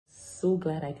so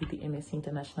glad I did the MSc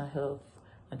International Health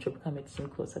and Tropical Medicine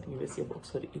course at the University of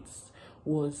Oxford. It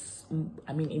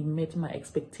met my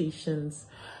expectations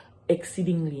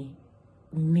exceedingly.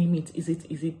 Name it. Is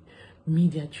it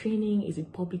media training? Is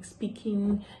it public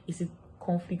speaking? Is it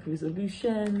conflict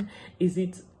resolution? Is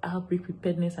it outbreak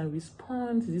preparedness and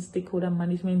response? Is it stakeholder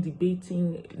management,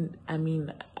 debating?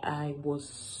 I was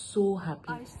so happy.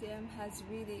 IHTM has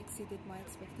really exceeded my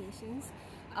expectations.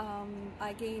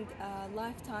 I gained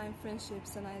lifetime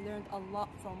friendships, and I learned a lot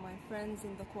from my friends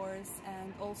in the course,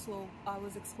 and also I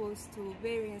was exposed to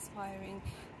very inspiring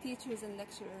teachers and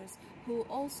lecturers who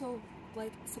also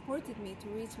supported me to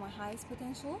reach my highest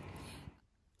potential.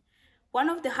 One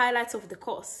of the highlights of the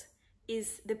course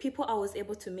is the people I was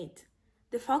able to meet.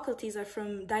 The faculties are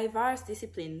from diverse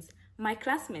disciplines. My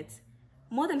classmates,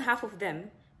 more than half of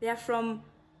them, they are from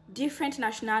different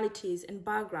nationalities and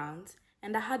backgrounds,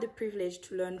 and I had the privilege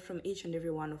to learn from each and every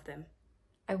one of them.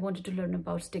 I wanted to learn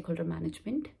about stakeholder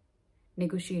management,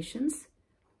 negotiations,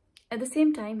 at the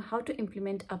same time how to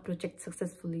implement our project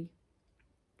successfully.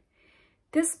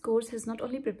 This course has not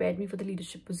only prepared me for the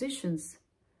leadership positions,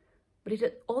 but it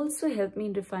has also helped me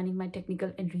in refining my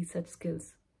technical and research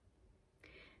skills.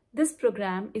 This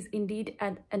program is indeed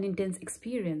an intense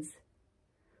experience,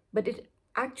 but it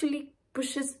actually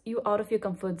pushes you out of your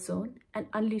comfort zone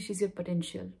and unleashes your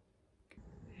potential.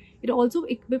 It also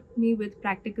equipped me with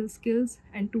practical skills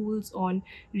and tools on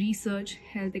research,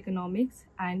 health economics,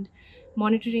 and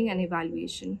monitoring and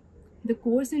evaluation. The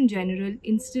course in general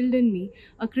instilled in me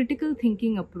a critical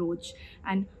thinking approach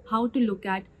and how to look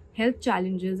at health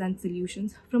challenges and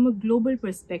solutions from a global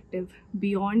perspective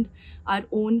beyond our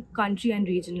own country and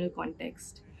regional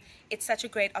context. It's such a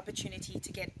great opportunity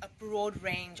to get a broad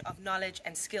range of knowledge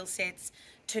and skill sets,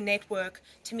 to network,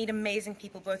 to meet amazing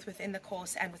people both within the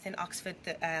course and within Oxford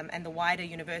and the wider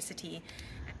university.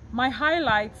 My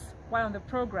highlights while on the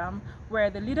program were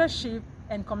the leadership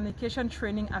and communication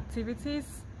training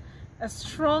activities, a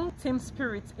strong team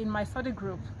spirit in my study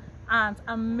group, and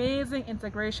amazing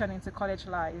integration into college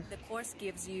life. The course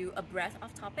gives you a breadth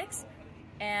of topics,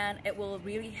 and it will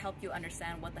really help you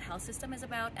understand what the health system is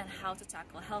about and how to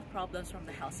tackle health problems from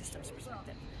the health system's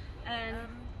perspective. And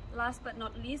last but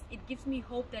not least, it gives me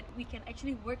hope that we can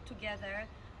actually work together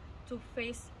to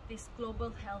face these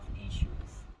global health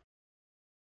issues.